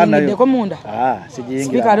sirinnyanga nayo munda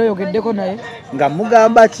sipiika ali oyogeddeko naye nga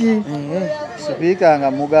mugamba ki sipiika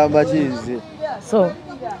nga mugamba ki nze so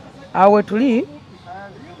awo wetuli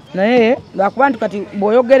naye lwakuba nti kati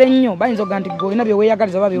bw'oyogera ennyo bayinza oga nti golina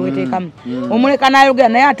byeweeyagaliza oba byeweeteekamu omuleka n'ayogera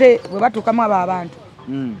naye ate bwe batuukamu abo abantu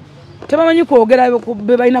tebamanyi kwogera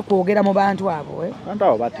be balina kwogera mu bantu abo bantu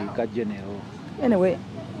abo batiika genero anyway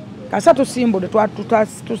kasa tusimbudde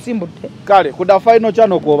tusimbudde kale kuda final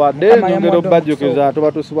channel ko badde nyongero bajjukiza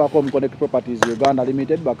tuba tusibako mu Connect Properties Uganda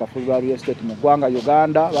Limited bakafuza real estate mu gwanga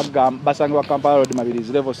Uganda basange wa Kampala Road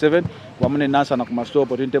Mabirizi level 7 wamune nansa na ku Master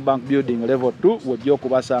Opportunity Bank building level 2 wojjo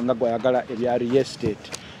kubasanga gwayagala ebya real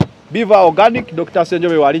estate. Biva Organic Dr.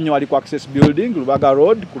 Senjobe walinyo wali ku Access Building Lubaga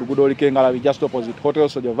Road ku lugudo likengala just opposite Hotel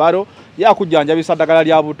Sojovaro yakujjanja bisadagala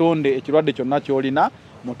lya butonde ekirwadde kyonna kyolina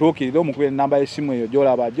mutuukirire omukubira namba y'essimu eyo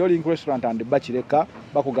gyolaba Jolink Restaurant and Bachireka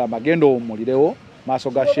bakugamba genda owummulirewo maaso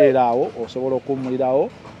ga sheera awo osobola okuwummulirawo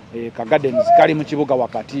ka gardens kali mu kibuga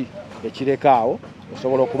wakati ekireka awo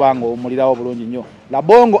osobola okubanga owummulirawo bulungi nnyo.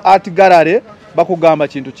 Labongo Art Gallery bakugamba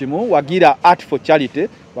kintu kimu wagira Art for Charity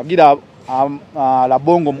wagira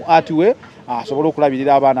Labongo mu art we asobola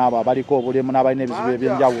okulabirira abaana abo abaliko obulemu n'abalina ebizibu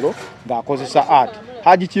ebyenjawulo ng'akozesa art.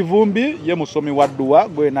 Haji Kivumbi ye musomi wa dduwa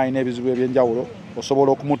gwe nalina ebizibu ebyenjawulo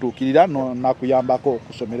osobola okumutuukirira nakuyambako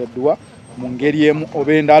okusomera edduwa mu ngeri emu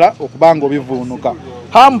oba endala okubanga obivuunuka.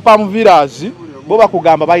 Hampam Villas bo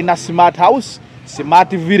bakugamba balina smart house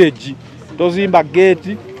smart village tozimba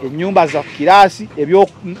gate ennyumba za kirasi ebyo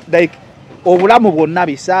like obulamu bwonna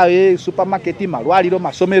bisaawe supermarket malwaliro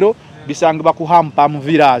masomero bisangibwa ku Hampam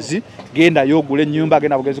Villas. Genda yogule ennyumba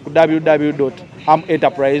genda bugezi ku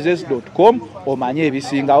www.hamenterprises.com omanye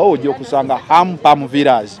ebisingawo ojja okusanga Hampam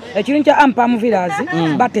Villas. Ekirinyi kya Hampam Villas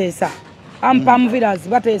bateesa Hampam Villas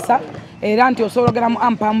bateesa era nti osobola ogenda mu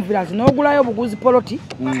Hampam Villas n'ogulayo obuguzi poloti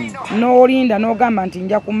n'olinda n'ogamba nti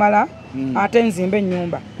nja kumala ate nzimba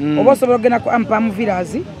ennyumba oba osobola ogenda ku Hampam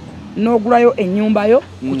Villas n'ogulayo ennyumbayo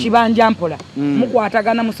ku kibanja mpola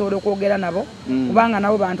mukwatagana musobola okwogera nabo kubanga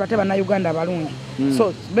nabo bantu ate bannayuganda balungi.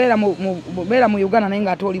 So beera mu Uganda naye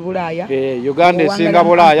nga ate oli Bulaaya Uganda esinga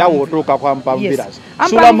Bulaaya wootuuka ku Hampam Villas.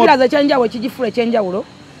 Hampam Villas ekyenjawulo ekigifula ekyenjawulo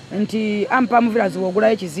nti Hampam Villas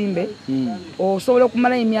wogulayo ekizimbe osobola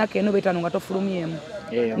okumala emyaka eno b'etaano nga tofulumyemu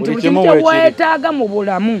nti buli kimu kyeweetaaga mu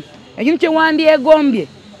bulamu ekintu kyewandyegombye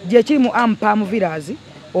gye kiri mu Hampam Villas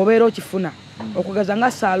obeera okifuna okugeza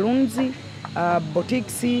nga saloons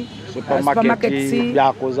boutiques supermarkets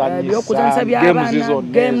byokuzanyisa by'abaana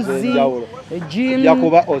games gym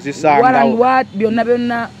yakuba ozisangawo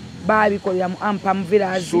byonna baabikolera mu Hampam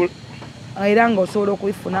Villas era nga osobola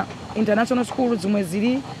okubifuna. International schools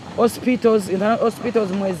mweziri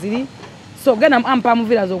hospitals mweziri so genda mu Hampam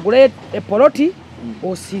Villas ogule epoloti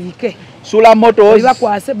osirike Sula Motors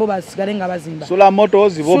bakwase bo basigale nga bazimba Sula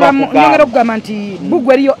Motors bo bakugamba nyongera okugamba nti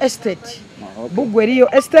Bugweriyo Estate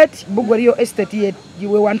Bugweriyo Estate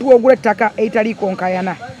yewe wantu ogula ettaka eitali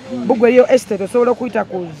konkayana Bugweriyo Estate osobola okuyita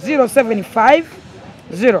ku 075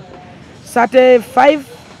 35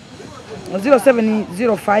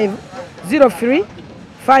 0705 03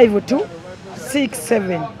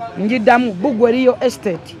 5267 njidamu Bugweriyo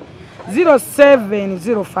Estate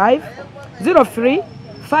 0705 03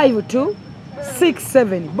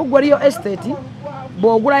 5267 Bugweriyo Estate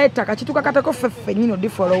bwogula ettaka kituka katako feffe nyino di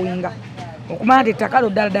followinga okumanya ettaka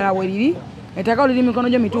ddala weriri ettaka liri mikono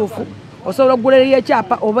gyo mituufu osobola okugula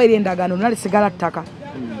ekyapa oba eri endagaano nalisigala ttaka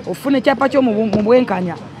ofuna ekyapa kyo mu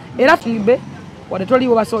bwenkanya era tulibe wadde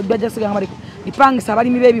toliwo basojja siganga bali lipangisa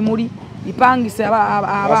abalimi b'ebimuli lipangise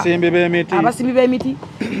abasimbi b'emiti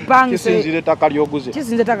lipangise kisinze ettaka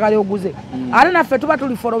lyoguze ate naffe tuba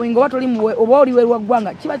tuli following oba tuli oba oli werwa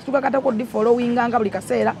ggwanga kiba kitukakatako di followinga nga buli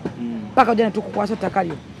kaseera paka ojja ne tukukwasa ettaka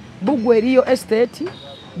lyo. Bugweriyo Estate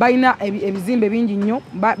balina ebizimbe bingi nnyo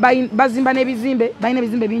bazimba n'ebizimbe balina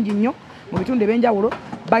ebizimbe bingi nnyo mu bitundu ebyenjawulo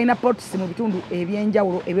balina ports mu bitundu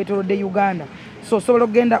ebyenjawulo ebyetoolodde Uganda. So osobola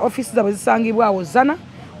okugenda office zaabwe zisangibwawo Zana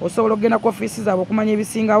osobola okugenda ku office zaabwe okumanya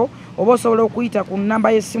ebisingawo oba osobola okuyita ku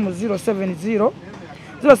namba y'essimu 0705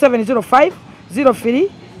 03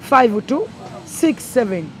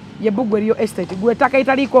 5267 ye Bugweriyo Estate. Gwe ettaka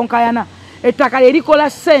etaliiko nkayana ettaka erikola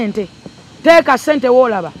ssente teeka ssente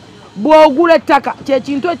woolaba bw'ogula ettaka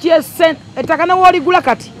kyekintu eky'essente ettaka ne wooligula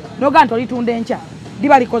kati n'ogamba nti olitunda enkya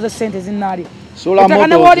liba likoze ssente zinnaalyo ettaka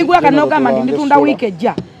ne wooligula kati n'ogamba nti nditunda wiiki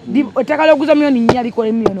ejja ettaka lyoguza miliyoni 4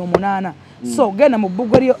 likola miliyoni 8. So genda mu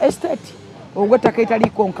Bugweriyo Estate ogwe ettaka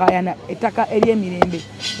etaliiko nkayana ettaka ery'emirembe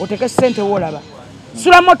oteke ssente woolaba.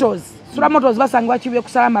 Sula Motors basangibwa Kibuye ku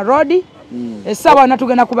Salama Road essaawa yonna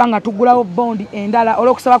tugenda kubanga tugulawo bondi endala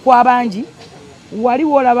olw'okusaba kw'abangi wali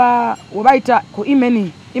woolaba webayita ku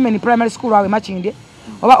Imeni Primary School wawe Makindye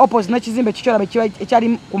oba opposite n'ekizimbe kikyolaba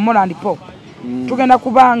ekyali ku Moland Po tugenda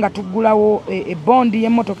kubanga tugulawo ebondi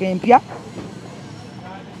y'emmotoka empya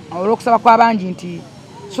olw'okusaba kw'abangi nti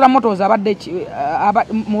Sula Motors abadde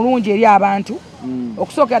mulungi eri abantu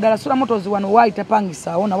okusookera ddala Sula Motors wano waali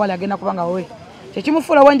tapangisa wona wali agenda kubanga wowe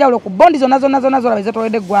kyekimufuula wenjawulo ku bondi zonna zolaba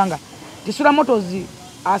ezetolodde eggwanga Tisula Motors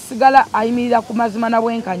asigala ayimirira ku mazima na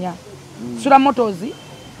bwenkanya. Sula Motors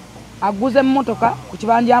aguze emmotoka ku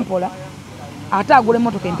kibanja mpola ate agula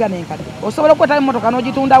emmotoka empya n'enkadde. Osobola okwetala emmotoka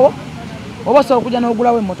n'ogitundawo oba osobola okujja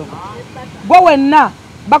n'ogulawo emmotoka. Gwe wenna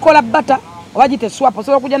bakola bata oba gite swap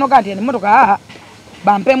osobola okujja n'ogaa nti emmotoka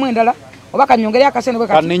bampemu endala oba kanyongere akasente bwe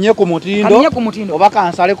kati. Kaninye ku mutindo oba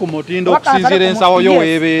kansale ku mutindo okusinziira ensawo yo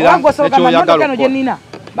weebeera ekyo oyagala okukola.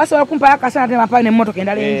 Basobola kumpayo akasente ate bampayo n'emmotoka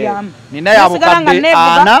endala enjamu. Nina yabukadde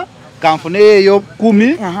ana kanfuneeyo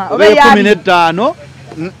 10 oba 15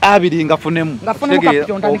 abiri ngafunemu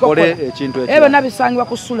okole ekintu ekyo. Ebyo nabisangibwa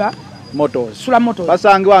ku Sula Motors.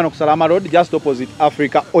 Basangibwa wano ku Salama Road just opposite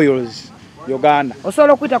Africa Oils Uganda.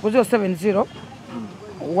 Osobola okuyita ku 070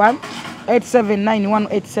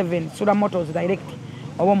 1879187 Sula Motors direct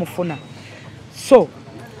oba mufuna. So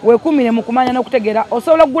wekumire mu kumanya n'okutegeera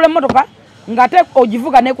osobola okugula emmotoka ngate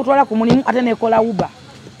ogivuga nekutwala ku mulimu ate nekola Uber.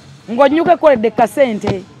 Ng'onyuke koledde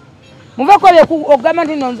kasente. Muva ko bye ku ogamba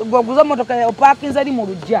nti ngoguza motoka parking zali mu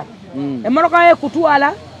lujja. Emmotoka ye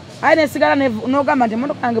kutwala ayi nesigala n'ogamba nti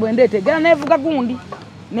emmotoka yange bwe ndeete gana nevuga gundi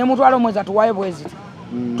ne mutwala omwezi atuwaye bwezi.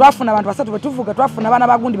 Twafuna abantu basatu betuvuga, twafuna abaana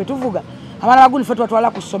bagundi betuvuga, abaana bagundi fe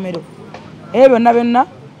twatwala ku ssomero. Ebyo byonna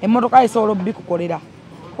emmotoka esobola obikukolera.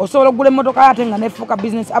 Osobola okugula emmotoka ate nga nefuuka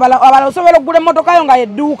business. Abala osobola okugula emmotoka yo nga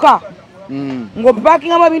yedduuka.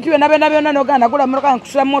 Ng'opakingamu ebintu byonna n'oganda gula emmotoka yange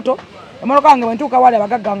kusula moto. Emmotoka yange bwe ntuuka wali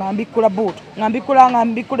abagagga nga mbikkula boot, nga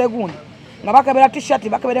mbikkula egundi. Nga bakebera t-shirt,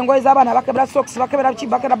 bakebera engoye z'abaana, bakebera socks, bakebera ki,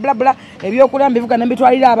 bakebera bla bla, ebyokulya mbivuga ne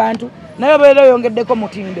mbitwalira abantu. Naye obeera oyongeddeko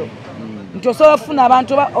mutindo. Nti osobola okufuna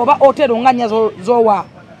abantu oba hotero nga nnya z'owa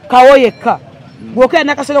kawo yekka. Gw'okera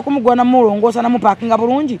n'akasobola okumugwana mulongoosa namupakinga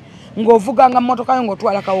bulungi ng'ovuga nga mmotoka yo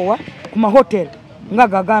ng'otwala kawowa ku mahotero nga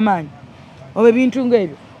gag'amaanyi. Oba ebintu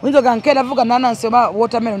ng'ebyo. Oyinza ga nkeera vuga nanansi oba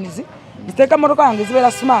watermelons, ziteeka mmotoka yange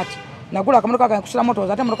zibeera smart. Nagula akamotoka kange kusula Motors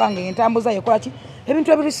ate mmotoka yange entambuza yekola ki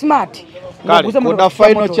ebintu ebiri smart. Kale koda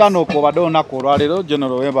final channel ko badona ko lwalero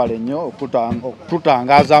General webale nnyo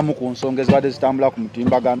okututangazaamu ku nsonga ezibadde zitambula ku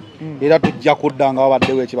mutimbagano era tujja kuddanga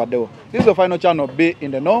wabaddewo ekibaddewo. This is the final channel. Be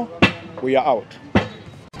in the know. We are out.